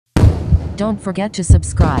Don't forget to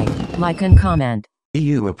subscribe, like and comment.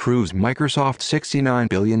 EU approves Microsoft's $69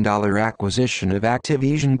 billion acquisition of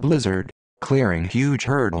Activision Blizzard, clearing huge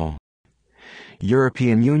hurdle.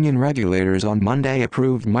 European Union regulators on Monday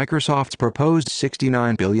approved Microsoft's proposed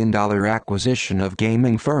 $69 billion acquisition of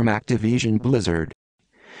gaming firm Activision Blizzard.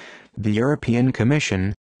 The European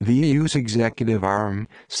Commission, the EU's executive arm,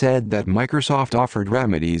 said that Microsoft offered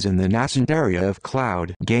remedies in the nascent area of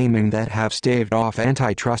cloud gaming that have staved off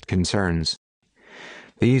antitrust concerns.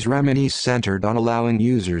 These remedies centered on allowing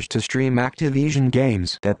users to stream Activision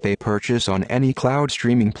games that they purchase on any cloud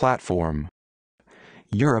streaming platform.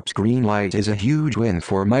 Europe's green light is a huge win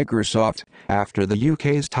for Microsoft, after the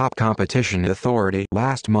UK's top competition authority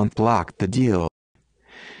last month blocked the deal.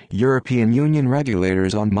 European Union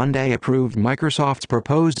regulators on Monday approved Microsoft's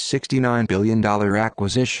proposed $69 billion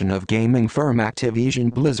acquisition of gaming firm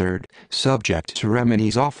Activision Blizzard, subject to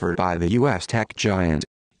remedies offered by the US tech giant.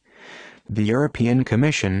 The European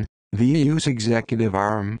Commission, the EU's executive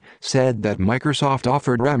arm, said that Microsoft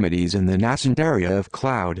offered remedies in the nascent area of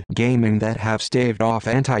cloud gaming that have staved off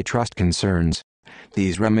antitrust concerns.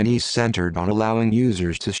 These remedies centered on allowing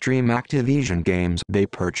users to stream Activision games they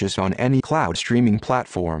purchase on any cloud streaming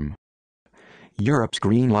platform. Europe's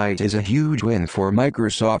green light is a huge win for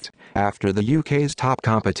Microsoft, after the UK's top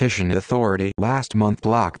competition authority last month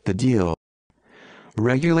blocked the deal.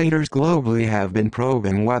 Regulators globally have been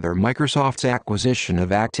probing whether Microsoft's acquisition of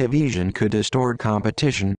Activision could distort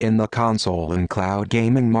competition in the console and cloud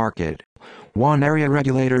gaming market. One area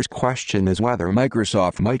regulators question is whether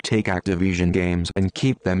Microsoft might take Activision games and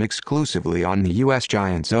keep them exclusively on the US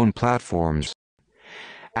giant's own platforms.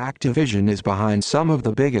 Activision is behind some of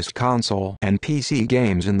the biggest console and PC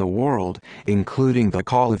games in the world, including the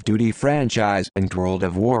Call of Duty franchise and World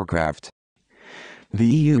of Warcraft. The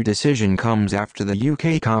EU decision comes after the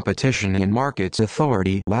UK Competition and Markets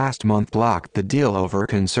Authority last month blocked the deal over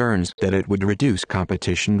concerns that it would reduce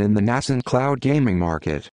competition in the nascent cloud gaming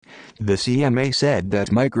market. The CMA said that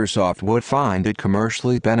Microsoft would find it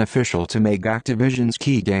commercially beneficial to make Activision's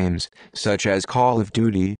key games, such as Call of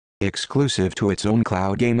Duty, exclusive to its own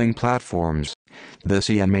cloud gaming platforms. The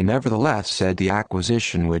CMA nevertheless said the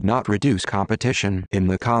acquisition would not reduce competition in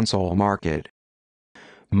the console market.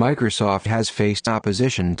 Microsoft has faced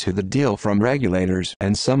opposition to the deal from regulators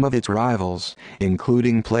and some of its rivals,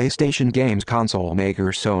 including PlayStation games console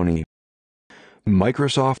maker Sony.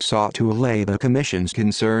 Microsoft sought to allay the Commission's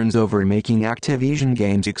concerns over making Activision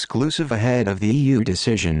games exclusive ahead of the EU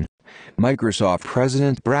decision. Microsoft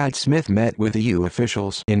President Brad Smith met with EU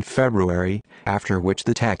officials in February, after which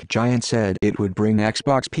the tech giant said it would bring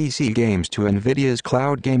Xbox PC games to Nvidia's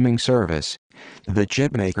cloud gaming service. The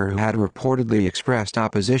chipmaker had reportedly expressed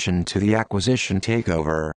opposition to the acquisition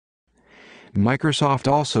takeover.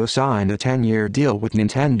 Microsoft also signed a 10-year deal with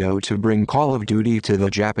Nintendo to bring Call of Duty to the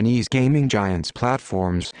Japanese gaming giant's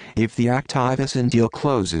platforms, if the Activision deal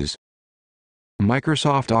closes.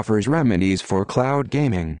 Microsoft offers remedies for cloud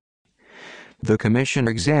gaming. The Commission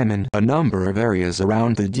examined a number of areas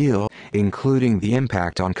around the deal, including the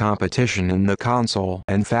impact on competition in the console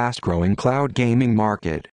and fast-growing cloud gaming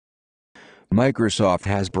market. Microsoft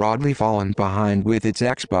has broadly fallen behind with its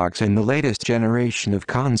Xbox and the latest generation of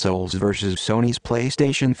consoles versus Sony's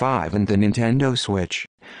PlayStation 5 and the Nintendo Switch.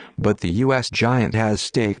 But the US giant has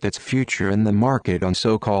staked its future in the market on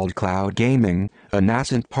so-called cloud gaming, a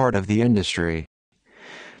nascent part of the industry.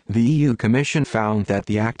 The EU Commission found that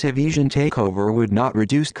the Activision takeover would not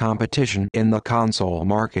reduce competition in the console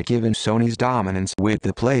market given Sony's dominance with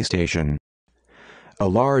the PlayStation. A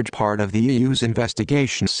large part of the EU's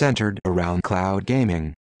investigation centered around cloud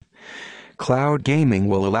gaming. Cloud gaming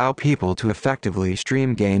will allow people to effectively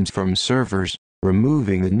stream games from servers,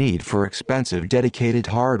 removing the need for expensive dedicated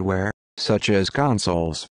hardware, such as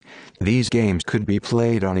consoles. These games could be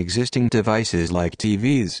played on existing devices like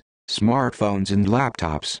TVs, smartphones and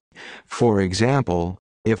laptops. For example,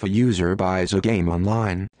 if a user buys a game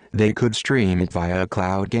online, they could stream it via a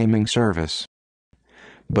cloud gaming service.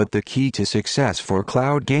 But the key to success for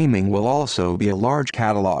cloud gaming will also be a large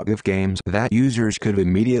catalog of games that users could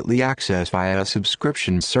immediately access via a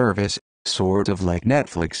subscription service, sort of like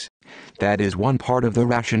Netflix. That is one part of the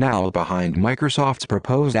rationale behind Microsoft's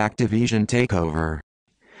proposed Activision takeover.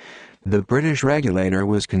 The British regulator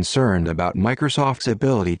was concerned about Microsoft's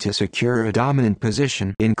ability to secure a dominant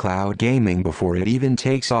position in cloud gaming before it even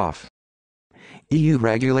takes off. EU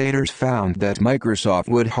regulators found that Microsoft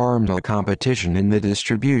would harm the competition in the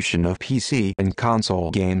distribution of PC and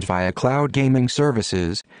console games via cloud gaming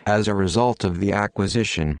services, as a result of the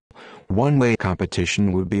acquisition. One-way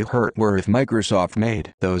competition would be hurt were if Microsoft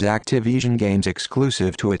made those Activision games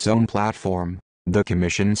exclusive to its own platform, the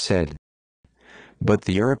Commission said. but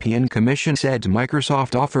the European Commission said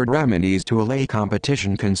Microsoft offered remedies to allay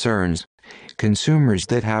competition concerns. Consumers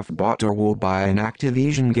that have bought or will buy an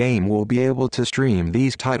Activision game will be able to stream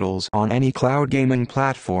these titles on any cloud gaming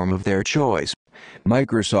platform of their choice.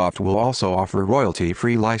 Microsoft will also offer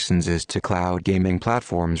royalty-free licenses to cloud gaming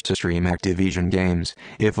platforms to stream Activision games,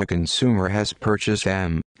 if a consumer has purchased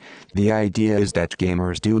them. The idea is that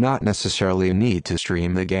gamers do not necessarily need to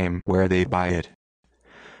stream the game where they buy it.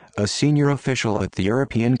 A senior official at the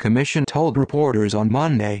European Commission told reporters on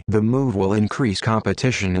Monday the move will increase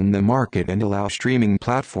competition in the market and allow streaming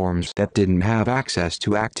platforms that didn't have access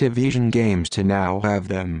to Activision games to now have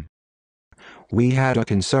them. "We had a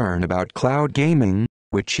concern about cloud gaming,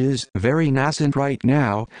 which is very nascent right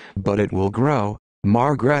now, but it will grow,"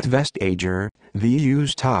 Margaret Vestager, the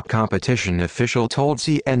EU's top competition official told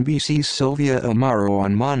CNBC's Sylvia Amaro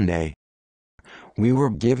on Monday. "We were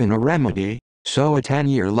given a remedy, so a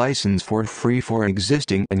 10-year license for free for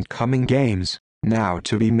existing and coming games, now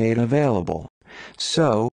to be made available.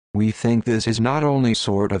 So, we think this is not only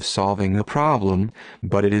sort of solving a problem,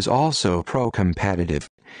 but it is also pro-competitive.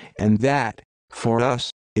 And that, for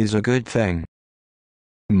us, is a good thing."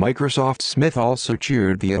 Microsoft Smith also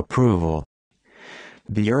cheered the approval.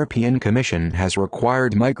 The European Commission has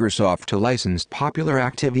required Microsoft to license popular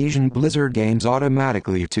Activision Blizzard games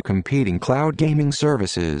automatically to competing cloud gaming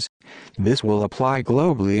services. This will apply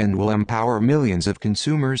globally and will empower millions of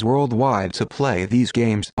consumers worldwide to play these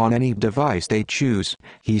games on any device they choose,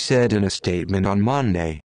 he said in a statement on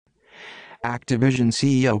Monday. Activision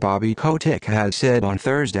CEO Bobby Kotick has said on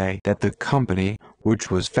Thursday that the company,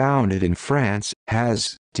 which was founded in France,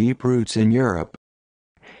 has deep roots in Europe.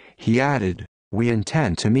 He added, "We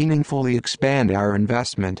intend to meaningfully expand our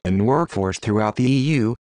investment and workforce throughout the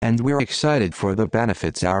EU, and we're excited for the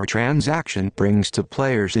benefits our transaction brings to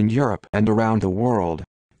players in Europe and around the world."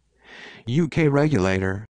 UK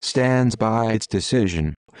regulator stands by its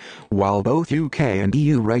decision. While both UK and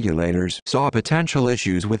EU regulators saw potential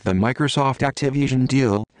issues with the Microsoft Activision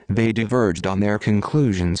deal, they diverged on their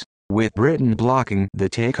conclusions, with Britain blocking the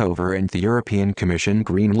takeover and the European Commission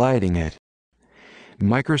green-lighting it.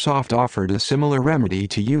 Microsoft offered a similar remedy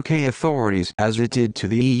to UK authorities as it did to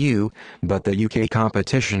the EU, but the UK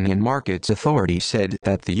Competition and Markets Authority said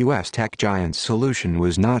that the US tech giant's solution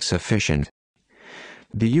was not sufficient.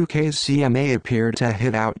 The UK's CMA appeared to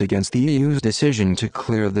hit out against the EU's decision to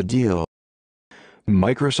clear the deal.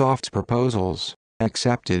 Microsoft's proposals,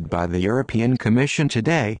 accepted by the European Commission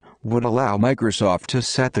today, would allow Microsoft to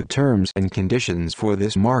set the terms and conditions for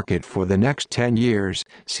this market for the next 10 years,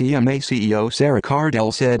 CMA CEO Sarah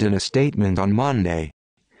Cardell said in a statement on Monday.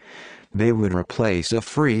 They would replace a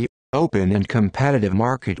free, open and competitive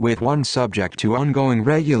market with one subject to ongoing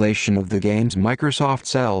regulation of the games Microsoft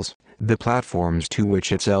sells, the platforms to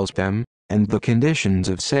which it sells them, and the conditions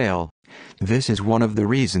of sale. This is one of the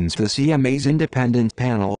reasons the CMA's independent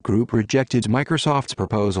panel group rejected Microsoft's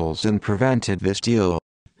proposals and prevented this deal.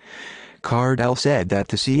 Cardell said that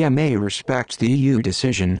the CMA respects the EU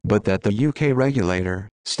decision but that the UK regulator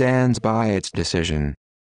stands by its decision.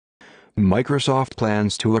 Microsoft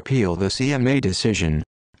plans to appeal the CMA decision.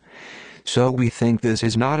 "So we think this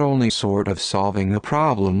is not only sort of solving a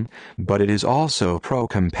problem, but it is also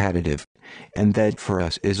pro-competitive, and that for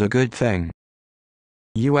us is a good thing."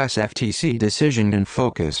 US FTC decision in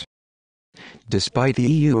focus. Despite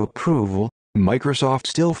the EU approval, Microsoft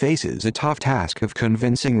still faces a tough task of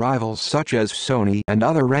convincing rivals such as Sony and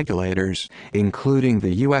other regulators, including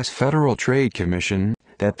the US Federal Trade Commission,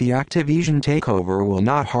 that the Activision takeover will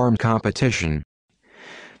not harm competition.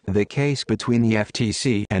 The case between the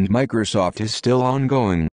FTC and Microsoft is still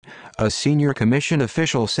ongoing. A senior Commission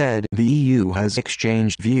official said the EU has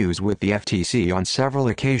exchanged views with the FTC on several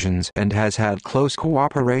occasions and has had close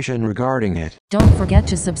cooperation regarding it. Don't forget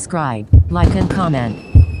to subscribe, like and comment.